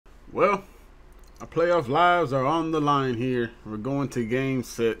Well, our playoff lives are on the line here. We're going to Game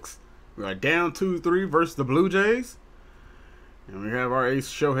 6. We are down 2-3 versus the Blue Jays. And we have our ace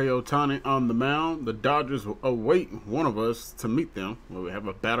Shohei Ohtani on the mound. The Dodgers will await one of us to meet them. Will we have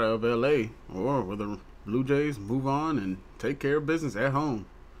a battle of LA? Or will the Blue Jays move on and take care of business at home?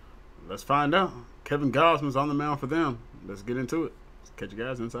 Let's find out. Kevin Gausman's on the mound for them. Let's get into it. Let's catch you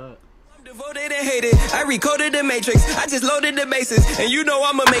guys inside. Devoted and hated, I recoded the matrix, I just loaded the bases, and you know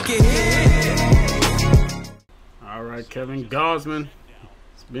I'ma make it hit. Alright, Kevin Gausman.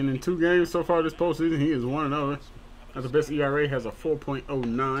 He's been in 2 games so far this postseason. He is 1-0. At the best ERA has a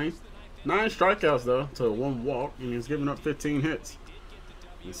 4.09. 9 strikeouts though to 1 walk, and he's giving up 15 hits.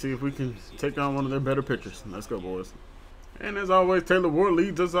 Let's see if we can take on one of their better pitchers. Let's go, boys. And as always, Taylor Ward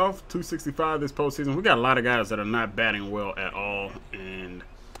leads us off, 265 this postseason. We got a lot of guys that are not batting well at all, and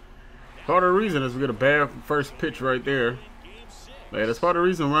part of the reason is we get a bad first pitch right there. But that's part of the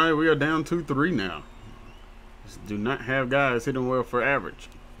reason why we are down 2-3 now. Just do not have guys hitting well for average.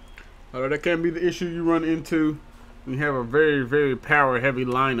 Although that can be the issue you run into. We have a very, very power-heavy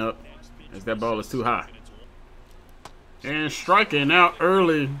lineup as that ball is too high. And striking out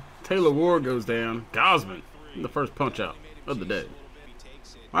early, Taylor Ward goes down. Gausman, the first punch-out of the day.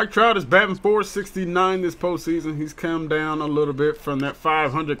 Mike Trout is batting .469 this postseason. He's come down a little bit from that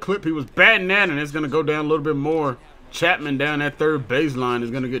 500 clip he was batting at, and it's going to go down a little bit more. Chapman down at third baseline is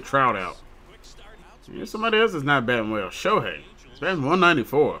going to get Trout out. And somebody else is not batting well. Shohei. He's batting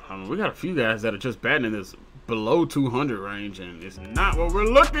 194. I mean, we got a few guys that are just batting in this below 200 range, and it's not what we're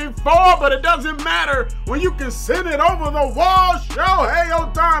looking for, but it doesn't matter when you can send it over the wall. Shohei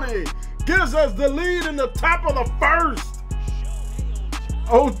Ohtani gives us the lead in the top of the first.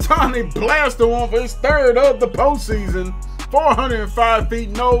 Ohtani blasted one for his 3rd of the postseason. 405 feet,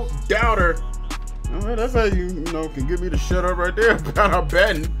 no doubter. Well, that's how you can get me to shut up right there about our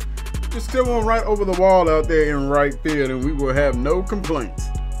batting. Just still one right over the wall out there in right field, and we will have no complaints.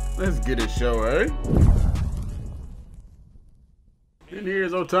 Let's get it, Shohei. And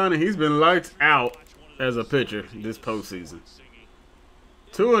here's Ohtani. He's been lights out as a pitcher this postseason.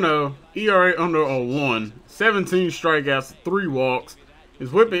 2-0, ERA under a 1, 17 strikeouts, 3 walks.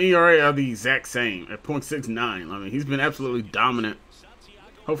 His whip and ERA are the exact same at .69. I mean, he's been absolutely dominant.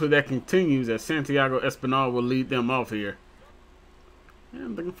 Hopefully that continues as Santiago Espinal will lead them off here.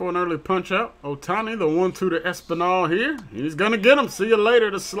 And looking for an early punch out. Ohtani, the 1-2 to Espinal here. He's going to get him. See you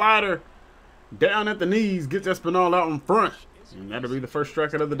later. The slider down at the knees gets Espinal out in front. And that'll be the first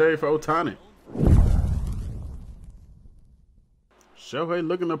strikeout of the day for Ohtani. Shohei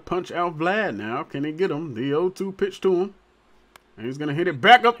looking to punch out Vlad now. Can he get him? The 0-2 pitch to him. And he's going to hit it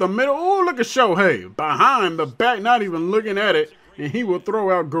back up the middle. Oh, look at Shohei. Behind the back, not even looking at it. And he will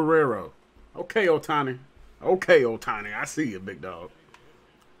throw out Guerrero. Okay, Ohtani. Okay, Ohtani. I see you, big dog.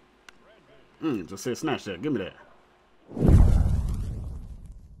 Just said snatch that. Give me that.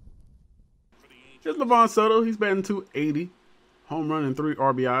 Here's Livan Soto. He's batting .280. Home run and 3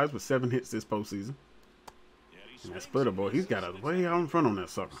 RBIs with 7 hits this postseason. And that splitter boy, he's got us way out in front on that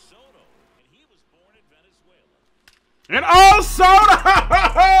sucker. And Soto!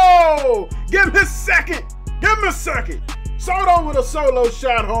 Give him a second. Give him a second. Soto with a solo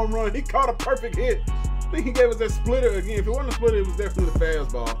shot home run. He caught a perfect hit. I think he gave us that splitter again. If it wasn't a splitter, it was definitely the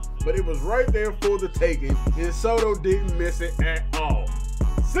fastball. But it was right there for the taking. And Soto didn't miss it at all.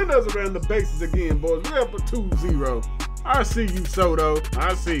 Send us around the bases again, boys. We're up for 2-0. I see you, Soto.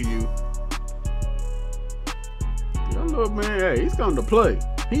 I see you. Young little man, hey, he's come to play.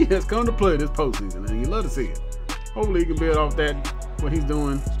 He has come to play this postseason, and you love to see it. Hopefully he can build off that, what he's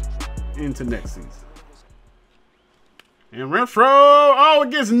doing into next season. And Renfroe, oh,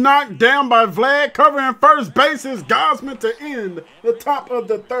 it gets knocked down by Vlad. Covering first base is Gausman to end the top of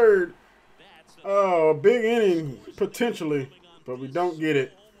the 3rd. Oh, big inning, potentially, but we don't get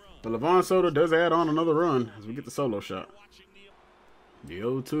it. But Livan Soto does add on another run as we get the solo shot. The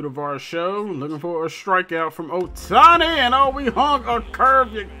 0-2 to Varsho, looking for a strikeout from Ohtani, and oh, we hung a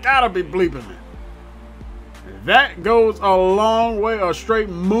curve. You gotta be bleeping it. That goes a long way. A straight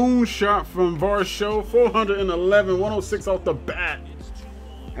moonshot from Varsho. 411, 106 off the bat.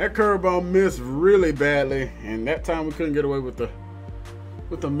 That curveball missed really badly, and that time we couldn't get away with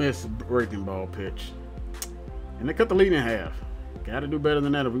the missed breaking ball pitch. And they cut the lead in half. Got to do better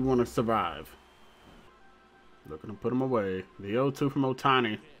than that if we want to survive. Looking to put him away. The 0-2 from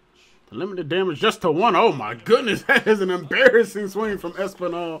Ohtani. The limited damage just to 1. Oh my goodness, that is an embarrassing swing from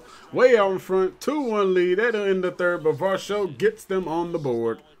Espinal. Way out in front, 2-1 lead. That'll end the 3rd, but Varsho gets them on the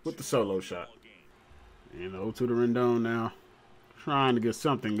board with the solo shot. And the 0-2 to Rendon now. Trying to get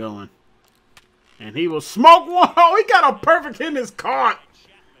something going. And he will smoke one. Oh, he got a perfect hit in his cart.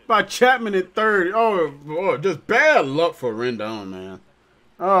 by Chapman at third. Oh, boy, just bad luck for Rendon, man.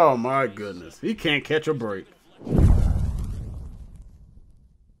 Oh, my goodness. He can't catch a break.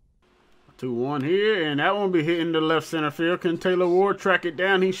 2-1 here, and that won't be hitting the left center field. Can Taylor Ward track it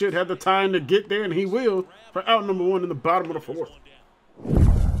down? He should have the time to get there, and he will for out number 1 in the bottom of the 4th.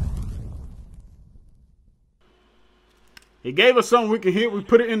 He gave us something we can hit. We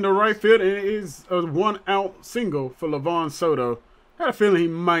put it in the right field, and it is a 1-out single for Livan Soto. I had a feeling he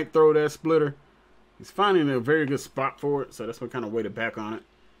might throw that splitter. He's finding a very good spot for it, so that's what kind of waited back on it.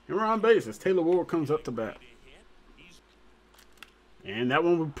 And we're on base as Taylor Ward comes up to bat. And that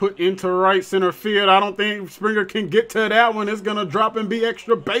one we put into right center field. I don't think Springer can get to that one. It's going to drop and be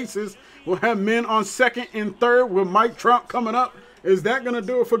extra bases. We'll have men on second and third with Mike Trout coming up. Is that going to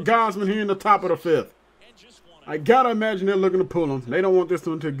do it for Gosman here in the top of the 5th? I got to imagine they're looking to pull him. They don't want this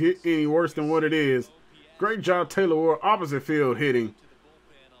one to get any worse than what it is. Great job, Taylor Ward, opposite field hitting.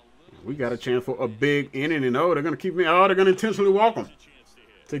 We got a chance for a big inning, and they're going to keep me. Oh, they're going to intentionally walk him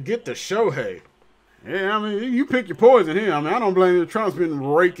to get to Shohei. Yeah, I mean, you pick your poison here. I mean, I don't blame you. Trump's been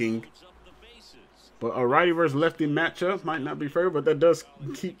raking. But a righty versus lefty matchup might not be fair, but that does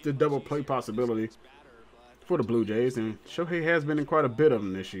keep the double play possibility for the Blue Jays. And Shohei has been in quite a bit of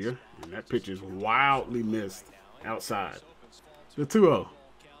them this year. And that pitch is wildly missed outside. The 2-0.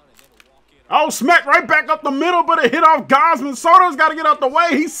 Oh, smack right back up the middle, but a hit off Gosman. Soto's got to get out the way.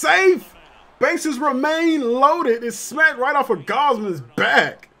 He's safe. Bases remain loaded. It's smacked right off of Gosman's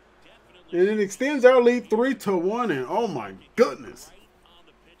back. And it extends our lead 3-1, and oh my goodness.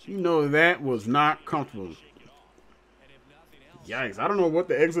 You know that was not comfortable. Yikes. I don't know what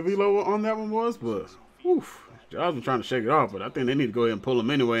the exit velo on that one was, but oof. Josh was trying to shake it off, but I think they need to go ahead and pull him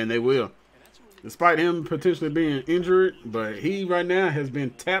anyway, and they will. Despite him potentially being injured, but he right now has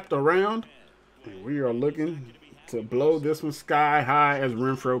been tapped around. And we are looking to blow this one sky high as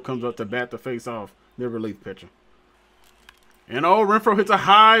Renfroe comes up to bat to face off their relief pitcher. And Renfroe hits a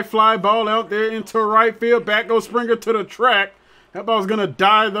high fly ball out there into right field. Back goes Springer to the track. That ball's going to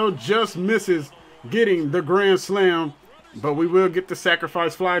die, though. Just misses getting the grand slam. But we will get the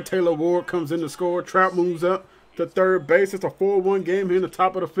sacrifice fly. Taylor Ward comes in to score. Trout moves up to third base. It's a 4-1 game here in the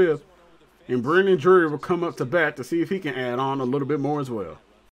top of the 5th. And Brendan Drury will come up to bat to see if he can add on a little bit more as well.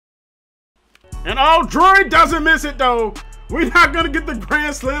 And Drury doesn't miss it, though. We're not going to get the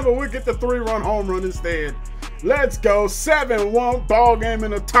grand slam, but we'll get the 3-run home run instead. Let's go. 7-1 ball game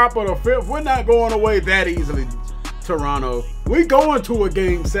in the top of the 5th. We're not going away that easily, Toronto. We going to a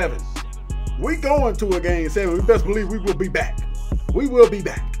game 7. We going to a game 7. We best believe we will be back. We will be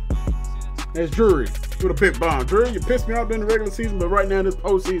back. That's Drury with a big bomb. Drury, you pissed me off during the regular season, but right now in this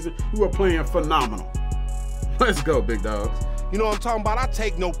postseason, you are playing phenomenal. Let's go, big dogs. You know what I'm talking about? I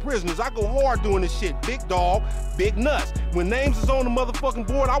take no prisoners. I go hard doing this shit. Big dog, big nuts. When names is on the motherfucking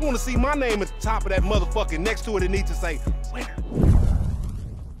board, I want to see my name at the top of that motherfucking. Next to it, it needs to say winner.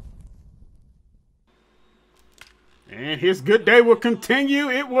 And his good day will continue.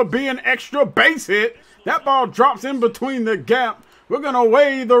 It will be an extra base hit. That ball drops in between the gap. We're going to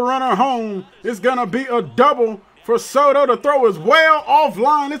wave the runner home. It's going to be a double for Soto. The throw is well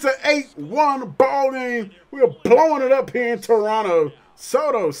offline. It's an 8-1 ball game. We're blowing it up here in Toronto.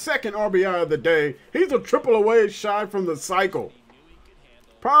 Soto, second RBI of the day. He's a triple away shy from the cycle.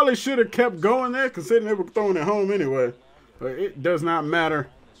 Probably should have kept going there considering they were throwing it home anyway. But it does not matter.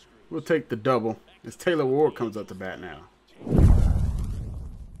 We'll take the double as Taylor Ward comes up to bat now.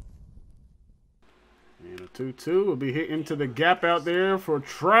 And a 2-2 will be hit into the gap out there for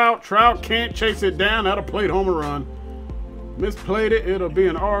Trout. Trout can't chase it down. That'll plate homer run. Misplayed it. It'll be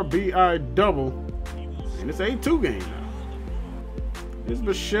an RBI double. And it's an 8-2 game now. It's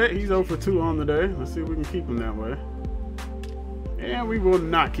Bichette. He's 0 for 2 on the day. Let's see if we can keep him that way. And we will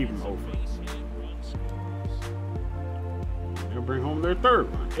not keep him over. They'll bring home their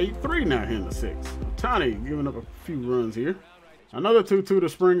third one. 8-3 now here in the 6th. Tani giving up a few runs here. Another 2-2 to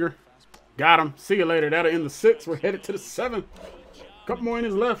Springer. Got him. See you later. That'll end the 6th. We're headed to the 7th. A couple more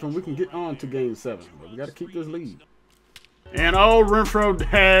innings left and we can get on to game 7. But we got to keep this lead. And Renfroe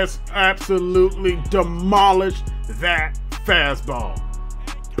has absolutely demolished that fastball.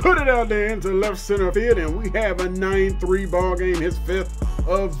 Put it out there into left center field, and we have a 9-3 ball game, his 5th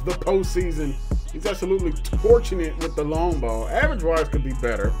of the postseason. He's absolutely torching it with the long ball. Average-wise could be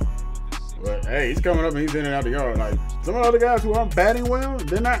better. But, hey, he's coming up and he's in and out the yard. Like, some of the other guys who aren't batting well,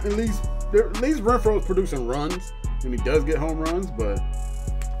 they're not at least Renfroe's producing runs, and he does get home runs. But,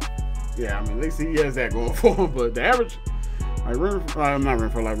 yeah, I mean, at least he has that going for him. But the average, like, not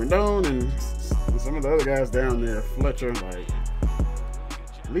Renfroe, like Rendon and some of the other guys down there, Fletcher, like,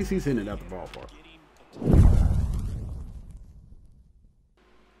 at least he's hitting it out the ballpark.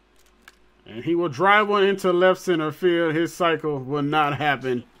 And he will drive one into left center field. His cycle will not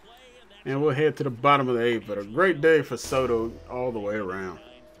happen. And we'll head to the bottom of the 8th. But a great day for Soto all the way around.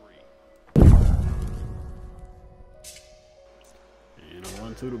 And a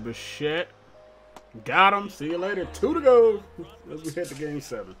 1-2 to Bichette. Got him. See you later. 2 to go as we head to game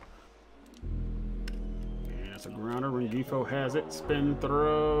 7. And it's a grounder. Rengifo has it. Spin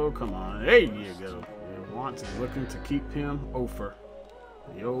throw. Come on. There you go. And Wants is looking to keep him over.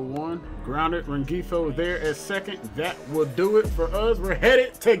 The 0-1. Grounded. Rengifo there at second. That will do it for us. We're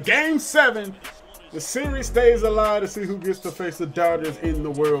headed to game 7. The series stays alive to see who gets to face the Dodgers in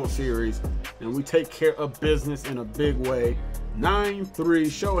the World Series. And we take care of business in a big way. 9-3.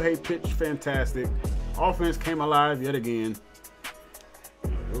 Shohei pitched fantastic. Offense came alive yet again.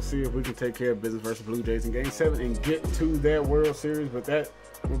 We'll see if we can take care of business versus Blue Jays in game 7 and get to that World Series. But that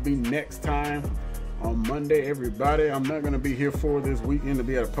will be next time on Monday, everybody. I'm not going to be here for this weekend to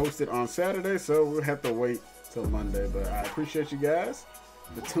be able to post it on Saturday. So we'll have to wait till Monday. But I appreciate you guys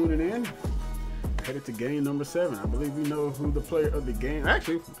for tuning in. Headed to game number 7. I believe we know who the player of the game.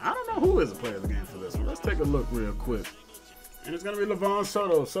 Actually, I don't know who is the player of the game for this one. Let's take a look real quick. And it's going to be Livan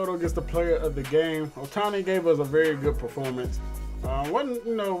Soto. Soto gets the player of the game. Ohtani gave us a very good performance. Wasn't,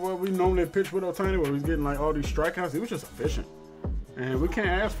 you know, what we normally pitch with Ohtani, where he's getting like all these strikeouts. He was just efficient. And we can't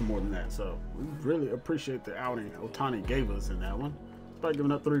ask for more than that. So we really appreciate the outing Ohtani gave us in that one. Despite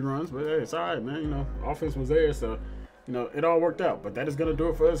giving up 3 runs, but hey, it's all right, man. You know, offense was there, so you know, it all worked out. But that is going to do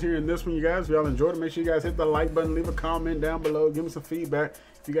it for us here in this one, you guys. If y'all enjoyed it, make sure you guys hit the like button, leave a comment down below, give me some feedback.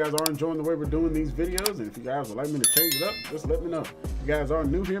 If you guys are enjoying the way we're doing these videos, and if you guys would like me to change it up, just let me know. If you guys are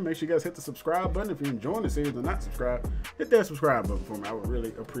new here, make sure you guys hit the subscribe button. If you're enjoying the series and not subscribed, hit that subscribe button for me. I would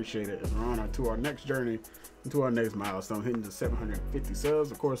really appreciate it as we're on to our next journey, into our next milestone, hitting the 750 subs.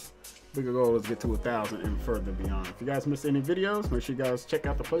 Of course, bigger goal is to get to 1,000 and further beyond. If you guys missed any videos, make sure you guys check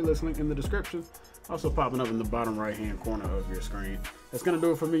out the playlist link in the description. Also popping up in the bottom right hand corner of your screen. That's going to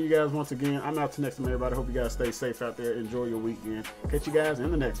do it for me, you guys. Once again, I'm out to next time, everybody. Hope you guys stay safe out there. Enjoy your weekend. Catch you guys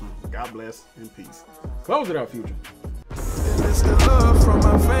in the next one. God bless and peace. Close it out, Future. And it's the love from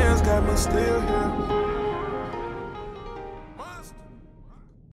my fans got me still here.